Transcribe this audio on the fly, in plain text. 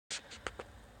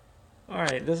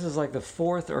Alright, this is like the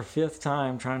fourth or fifth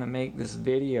time trying to make this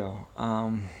video. I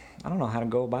don't know how to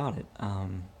go about it.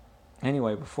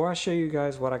 Anyway, before I show you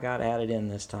guys what I got added in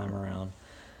this time around,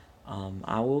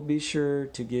 I will be sure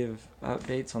to give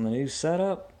updates on the new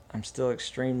setup. I'm still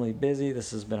extremely busy.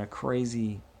 This has been a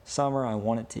crazy summer. I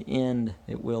want it to end.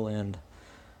 It will end.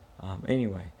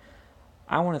 Anyway,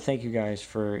 I want to thank you guys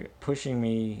for pushing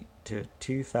me to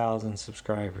 2,000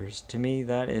 subscribers. To me,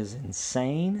 that is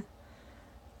insane.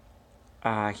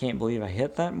 I can't believe I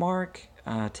hit that mark.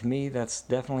 To me, that's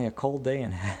definitely a cold day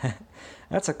in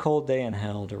that's a cold day in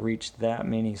hell to reach that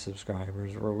many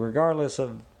subscribers, regardless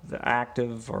of the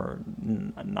active or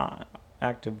not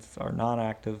active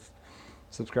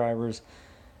subscribers.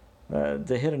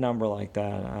 To hit a number like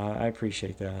that, I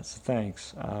appreciate that. So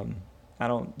thanks. I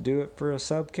don't do it for a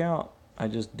sub count. I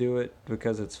just do it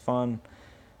because it's fun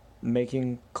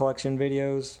making collection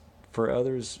videos for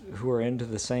others who are into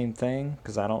the same thing,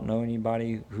 because I don't know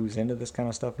anybody who's into this kind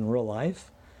of stuff in real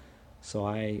life. So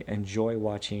I enjoy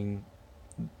watching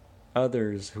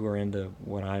others who are into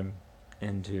what I'm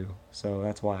into. So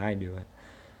that's why I do it.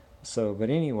 So, but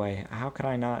anyway, how could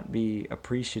I not be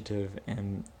appreciative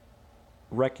and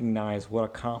recognize what a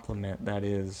compliment that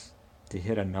is to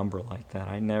hit a number like that?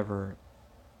 I never,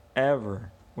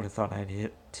 ever would have thought I'd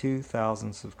hit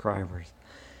 2,000 subscribers.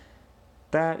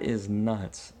 That is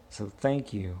nuts. So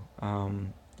thank you.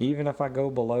 Even if I go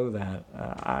below that,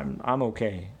 I'm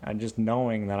okay. I just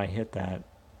knowing that I hit that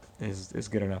is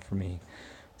good enough for me.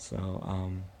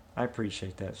 So I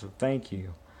appreciate that. So thank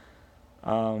you.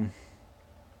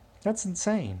 That's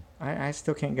insane. I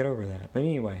still can't get over that. But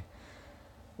anyway,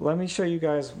 let me show you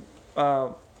guys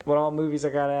what all movies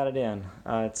I got added in.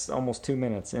 It's almost 2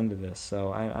 minutes into this,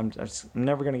 so I'm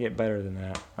never gonna get better than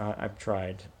that. I've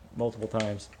tried multiple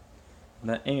times.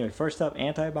 But anyway, first up,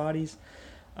 Antibodies,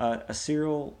 a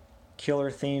serial killer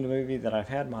themed movie that I've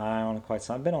had my eye on quite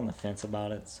some. I've been on the fence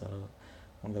about it, so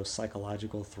one of those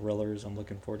psychological thrillers I'm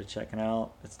looking forward to checking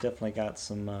out. It's definitely got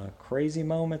some crazy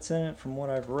moments in it from what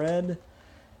I've read.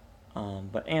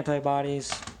 But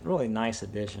Antibodies, really nice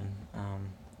addition.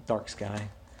 Dark Sky.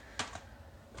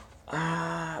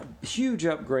 Huge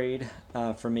upgrade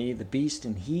for me. The Beast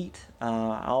and Heat.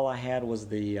 All I had was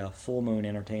the Full Moon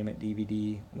Entertainment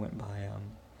DVD. Went by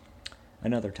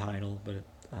another title, but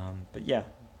yeah,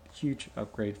 huge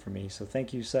upgrade for me. So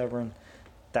thank you, Severin.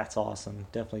 That's awesome.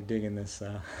 Definitely digging this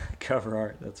cover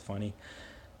art. That's funny.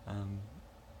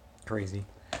 Crazy.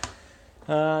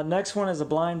 Next one is a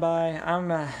blind buy.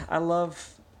 I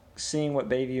love seeing what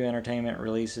Bayview Entertainment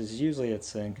releases. Usually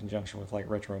it's in conjunction with like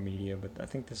Retro Media, but I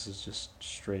think this is just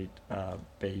straight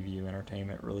Bayview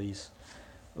Entertainment release.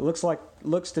 It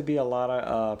looks to be a lot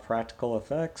of practical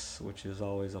effects, which is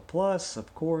always a plus,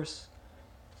 of course.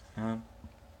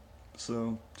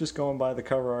 So just going by the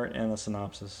cover art and the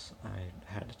synopsis,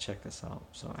 I had to check this out.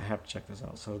 So I have to check this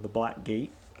out. So The Black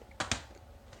Gate.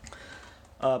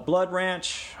 Blood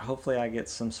Ranch. Hopefully I get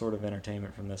some sort of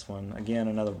entertainment from this one. Again,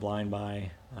 another blind buy,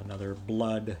 another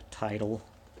blood title.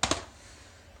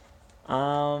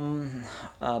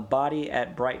 Body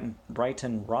at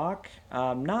Brighton Rock.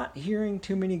 Not hearing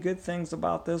too many good things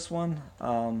about this one.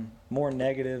 More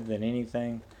negative than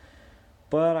anything.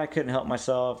 But I couldn't help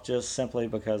myself just simply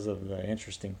because of the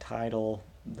interesting title,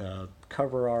 the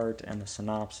cover art, and the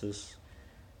synopsis.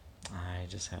 I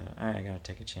gotta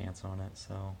take a chance on it,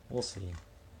 so we'll see.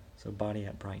 So Body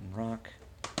at Brighton Rock.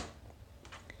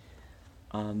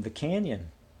 The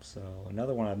Canyon. So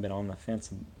another one I've been on the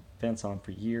fence on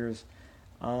for years.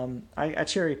 I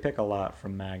cherry pick a lot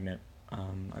from Magnet.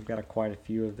 I've got quite a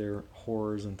few of their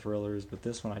horrors and thrillers, but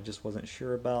this one I just wasn't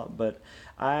sure about. But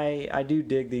I do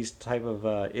dig these type of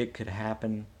it could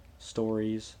happen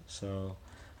stories. So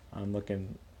I'm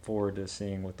looking forward to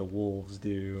seeing what the Wolves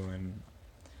do and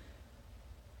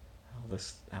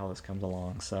how this comes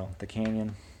along. So The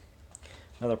Canyon.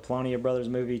 Another Polonia Brothers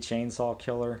movie, Chainsaw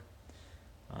Killer.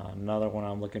 Another one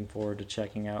I'm looking forward to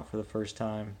checking out for the first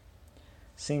time.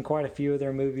 Seen quite a few of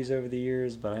their movies over the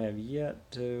years, but I have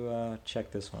yet to check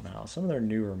this one out. Some of their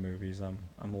newer movies I'm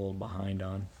a little behind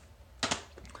on.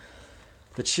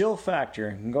 The Chill Factor.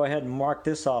 You can go ahead and mark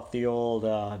this off the old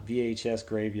VHS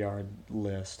graveyard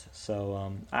list.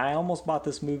 So I almost bought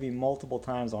this movie multiple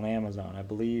times on Amazon. I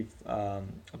believe a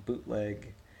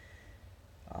bootleg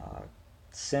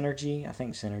Synergy. I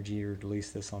think Synergy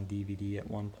released this on DVD at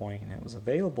one point, and it was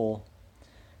available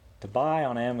to buy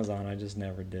on Amazon. I just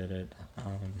never did it.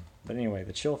 But anyway,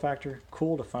 The Chill Factor.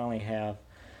 Cool to finally have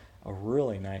a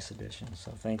really nice edition.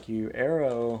 So thank you,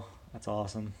 Arrow. That's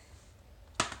awesome.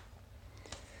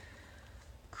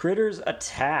 Critters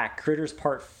Attack, Critters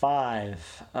Part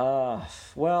 5.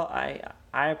 Well, I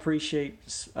appreciate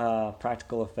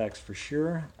practical effects for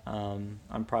sure. I'm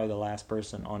probably the last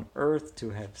person on Earth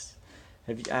to have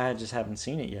I just haven't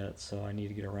seen it yet, so I need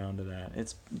to get around to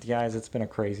that. Guys, it's been a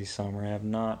crazy summer. I have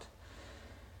not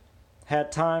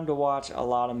had time to watch a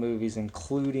lot of movies,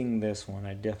 including this one.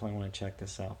 I definitely want to check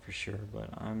this out for sure, but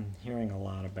I'm hearing a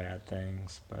lot of bad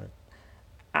things. But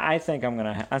I think I'm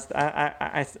gonna.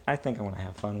 I think I'm gonna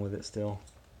have fun with it still.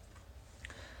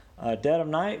 Dead of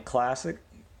Night, classic,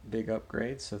 big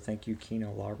upgrade. So thank you,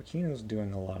 Kino Lorber. Kino's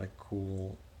doing a lot of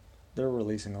cool. They're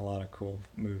releasing a lot of cool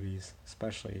movies,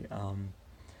 especially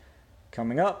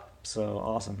coming up. So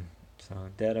awesome. So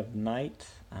Dead of Night.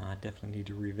 I definitely need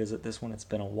to revisit this one. It's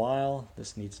been a while.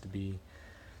 This needs to be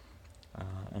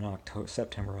an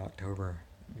September, October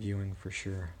viewing for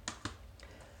sure.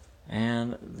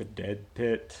 And The Dead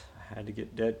Pit. I had to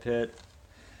get Dead Pit.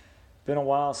 Been a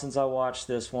while since I watched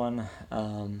this one.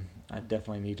 I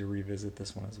definitely need to revisit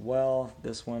this one as well.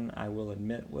 This one, I will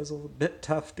admit, was a bit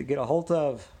tough to get a hold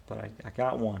of, but I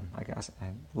got one. I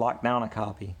locked down a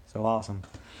copy. So awesome.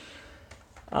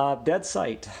 Dead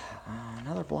Sight.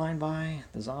 Another blind buy.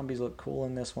 The zombies look cool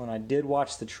in this one. I did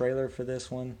watch the trailer for this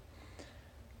one.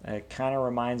 It kind of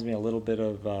reminds me a little bit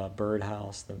of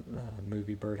Birdhouse, the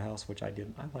movie Birdhouse, which I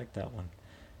liked that one.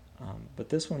 But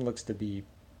this one looks to be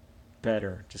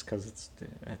better just because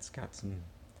it's got some,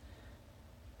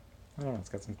 I don't know, it's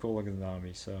got some cool looking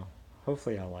zombies. So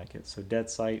hopefully I like it. So Dead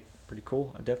Sight, pretty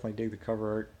cool. I definitely dig the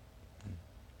cover art.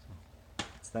 So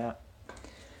it's that.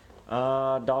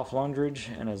 Dolph Lundgren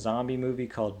and a zombie movie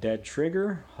called Dead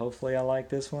Trigger. Hopefully I like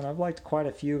this one. I've liked quite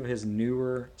a few of his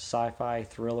newer sci-fi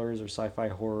thrillers or sci-fi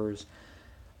horrors.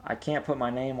 I can't put my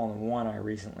name on the one I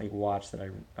recently watched that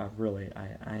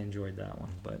I enjoyed that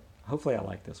one, but hopefully I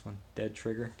like this one. Dead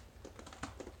Trigger.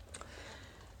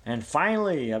 And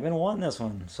finally, I've been wanting this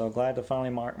one, so glad to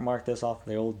finally mark this off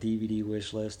the old DVD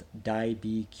wish list. Die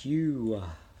BQ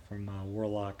from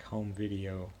Warlock Home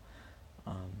Video.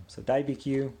 So Die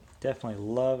BQ. Definitely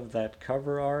love that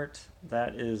cover art.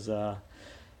 That's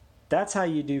how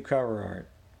you do cover art.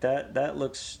 That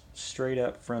looks straight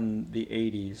up from the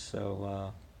 80s.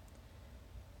 So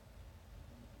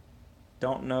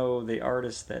don't know the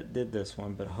artist that did this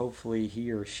one, but hopefully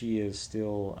he or she is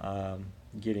still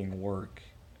getting work,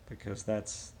 because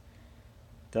that's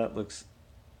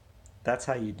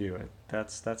how you do it.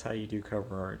 That's how you do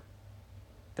cover art.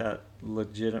 That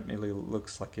legitimately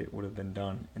looks like it would have been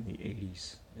done in the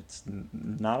 80s. It's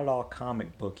not at all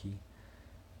comic booky.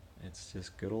 It's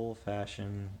just good old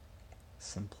fashioned,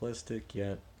 simplistic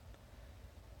yet.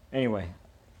 Anyway,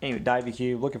 Die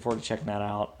BQ. Looking forward to checking that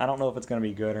out. I don't know if it's going to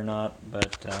be good or not,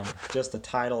 but just the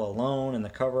title alone and the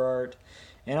cover art,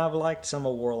 and I've liked some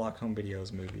of Warlock Home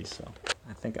Video's movies, so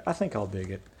I think I'll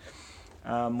dig it.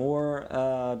 More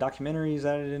documentaries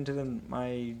added into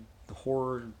my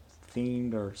horror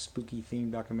themed or spooky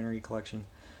themed documentary collection.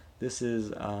 This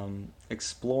is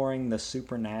Exploring the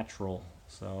Supernatural.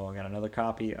 So I got another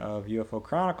copy of UFO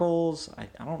Chronicles. I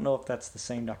don't know if that's the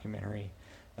same documentary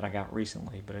that I got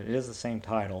recently, but it is the same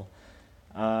title.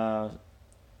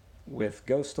 With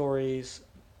ghost stories,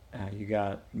 you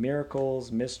got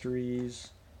miracles,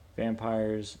 mysteries,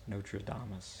 vampires,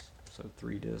 Nostradamus. So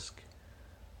 3-disc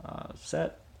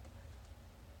set.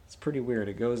 It's pretty weird.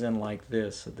 It goes in like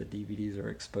this, so the DVDs are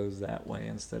exposed that way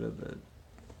instead of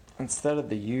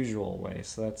the usual way.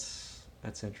 So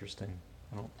that's interesting.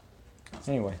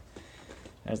 Anyway,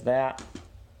 there's that.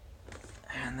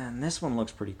 And then this one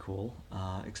looks pretty cool.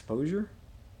 Exposure.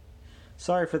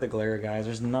 Sorry for the glare, guys.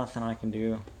 There's nothing I can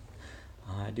do.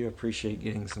 I do appreciate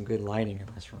getting some good lighting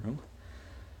in this room.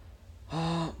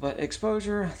 But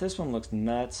Exposure, this one looks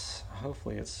nuts.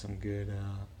 Hopefully it's some good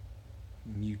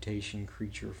mutation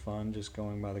creature fun, just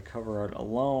going by the cover art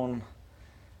alone.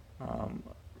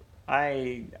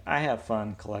 I have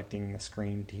fun collecting the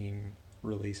Scream Team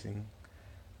releasing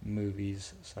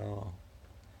movies, so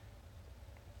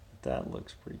that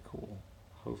looks pretty cool.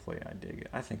 Hopefully I dig it.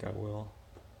 I think I will.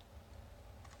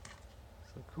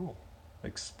 So cool.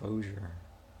 Exposure.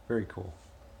 Very cool.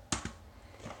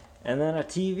 And then a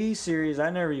TV series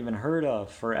I never even heard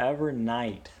of, Forever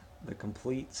Night, the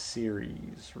complete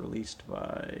series, released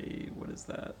by, what is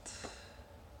that?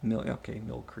 Mill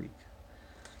Creek.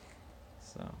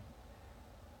 So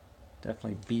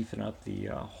definitely beefing up the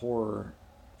horror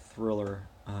thriller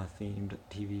themed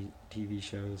TV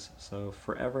shows. So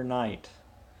Forever Night.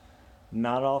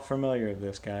 Not all familiar with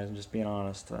this, guys. I'm just being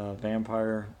honest.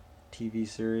 Vampire TV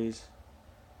series.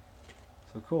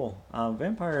 So cool.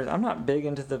 Vampires. I'm not big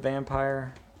into the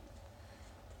vampire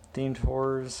themed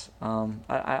horrors.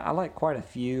 I like quite a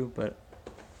few, but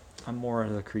I'm more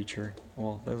of the creature.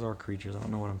 Well, those are creatures. I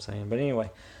don't know what I'm saying. But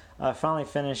anyway, finally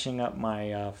finishing up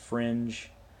my Fringe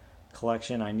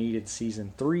collection. I needed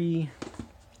season 3,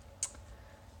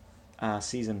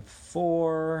 season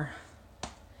 4,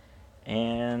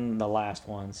 and the last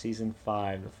one, season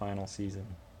 5, the final season.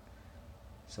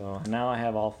 So now I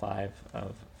have all 5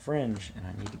 of Fringe, and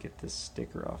I need to get this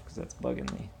sticker off because that's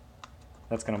bugging me.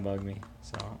 That's gonna bug me.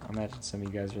 So I imagine some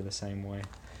of you guys are the same way.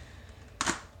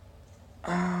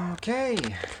 Okay.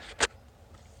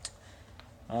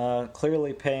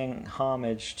 Clearly paying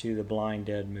homage to the Blind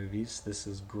Dead movies. This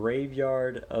is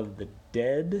Graveyard of the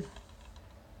Dead.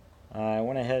 I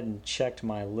went ahead and checked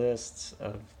my lists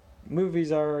of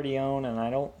movies I already own, and I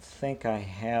don't think I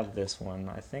have this one.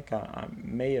 I think I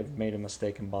may have made a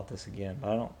mistake and bought this again, but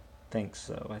I don't think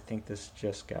so. I think this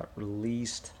just got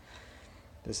released.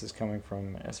 This is coming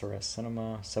from SRS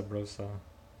Cinema, Sub Rosa.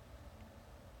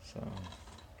 So,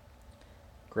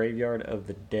 Graveyard of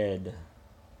the Dead.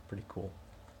 Pretty cool.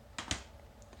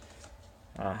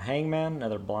 Hangman,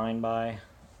 another blind buy.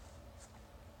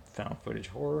 Found footage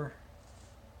horror.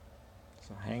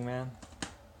 So, Hangman.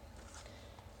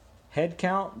 Head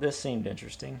count, this seemed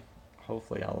interesting.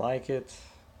 Hopefully I like it.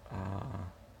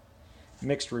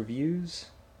 Mixed reviews.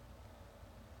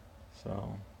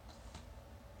 So,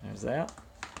 there's that.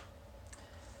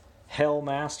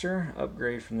 Hellmaster,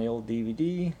 upgrade from the old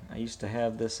DVD. I used to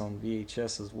have this on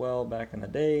VHS as well back in the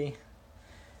day.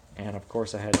 And of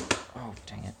course I had to, oh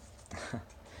dang it.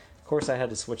 Of course I had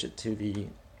to switch it to the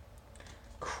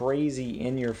crazy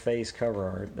in-your-face cover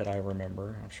art that I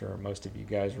remember. I'm sure most of you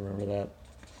guys remember that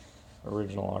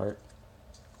original art.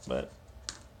 But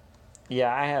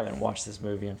yeah, I haven't watched this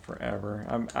movie in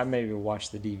forever. I maybe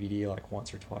watched the DVD like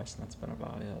once or twice, and that's been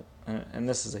about it. And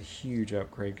this is a huge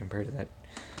upgrade compared to that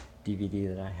DVD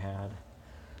that I had.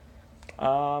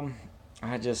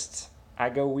 I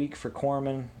go weak for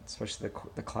Corman, especially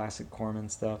the classic Corman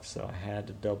stuff, so I had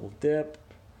to double dip,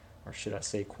 or should I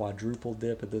say quadruple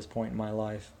dip at this point in my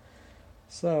life.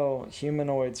 So,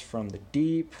 Humanoids from the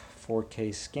Deep,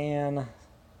 4K scan.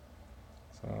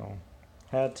 So,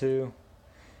 had to.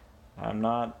 I'm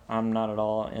not at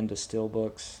all into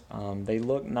steelbooks. They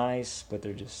look nice, but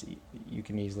they're just, you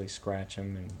can easily scratch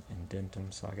them and dent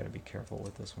them, so I got to be careful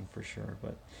with this one for sure.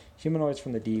 But Humanoids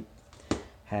from the Deep,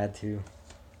 had to.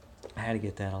 I had to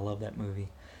get that. I love that movie.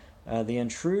 The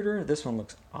Intruder, this one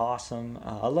looks awesome.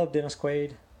 I love Dennis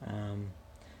Quaid.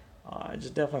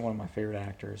 Just definitely one of my favorite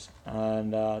actors.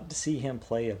 And to see him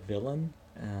play a villain,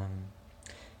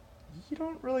 you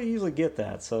don't really usually get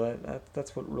that. So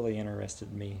that's what really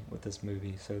interested me with this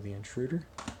movie. So The Intruder.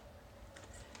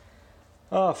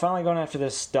 Oh, finally going after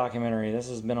this documentary. This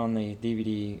has been on the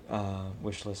DVD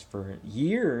wish list for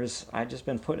years. I've just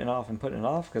been putting it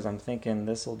off because I'm thinking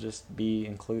this will just be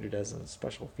included as a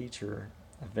special feature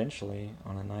eventually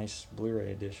on a nice Blu-ray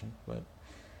edition. But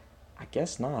I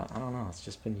guess not. I don't know.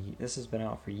 This has been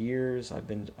out for years. I've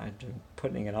been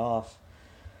putting it off.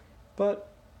 But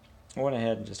I went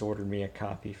ahead and just ordered me a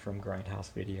copy from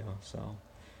Grindhouse Video. So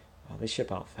they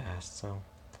ship out fast. So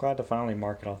glad to finally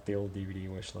mark it off the old DVD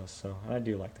wish list. So I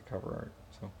do like the cover art.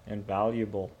 So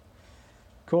invaluable,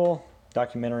 cool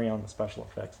documentary on the special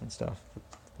effects and stuff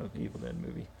of the Evil Dead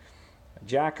movie.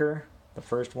 Jacker, the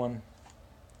first one.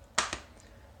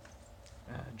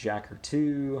 Jacker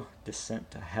 2,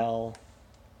 Descent to Hell.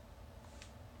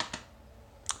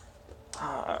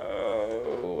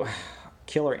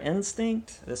 Killer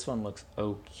Instinct. This one looks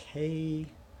okay.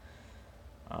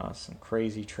 Some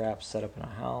crazy traps set up in a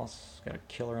house. It's got a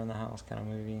killer in the house kind of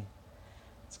movie.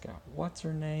 It's got, what's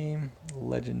her name?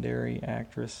 Legendary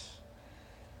actress.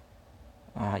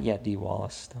 Dee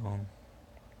Wallace Stone.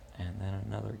 And then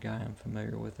another guy I'm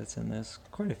familiar with that's in this.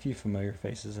 Quite a few familiar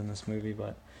faces in this movie,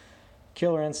 but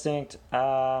Killer Instinct.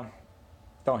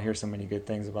 Don't hear so many good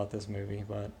things about this movie,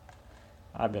 but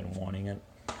I've been wanting it.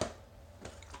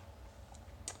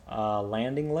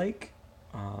 Landing Lake.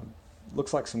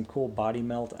 Looks like some cool body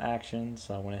melt action,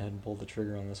 so I went ahead and pulled the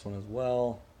trigger on this one as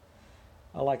well.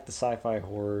 I like the sci-fi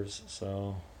horrors,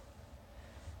 so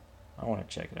I want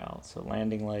to check it out. So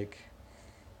Landing Lake.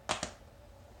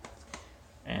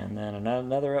 And then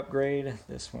another upgrade.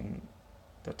 This one,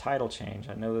 the title change.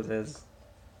 I know that as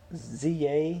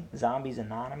ZA, Zombies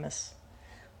Anonymous,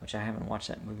 which I haven't watched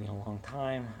that movie in a long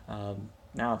time.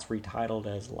 Now it's retitled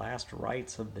as Last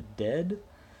Rites of the Dead.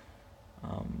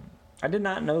 I did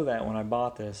not know that when I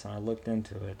bought this, and I looked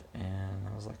into it, and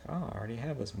I was like, oh, I already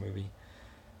have this movie.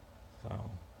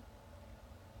 So,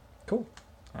 cool.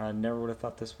 I never would have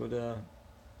thought this would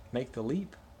make the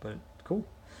leap, but cool.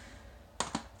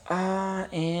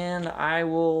 And I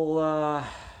will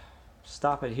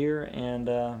stop it here and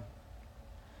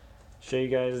show you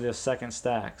guys the second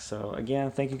stack. So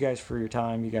again, thank you guys for your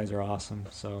time. You guys are awesome.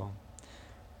 So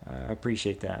I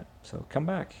appreciate that. So come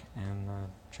back and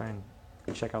try and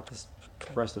check out this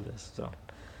rest of this. So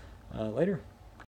later.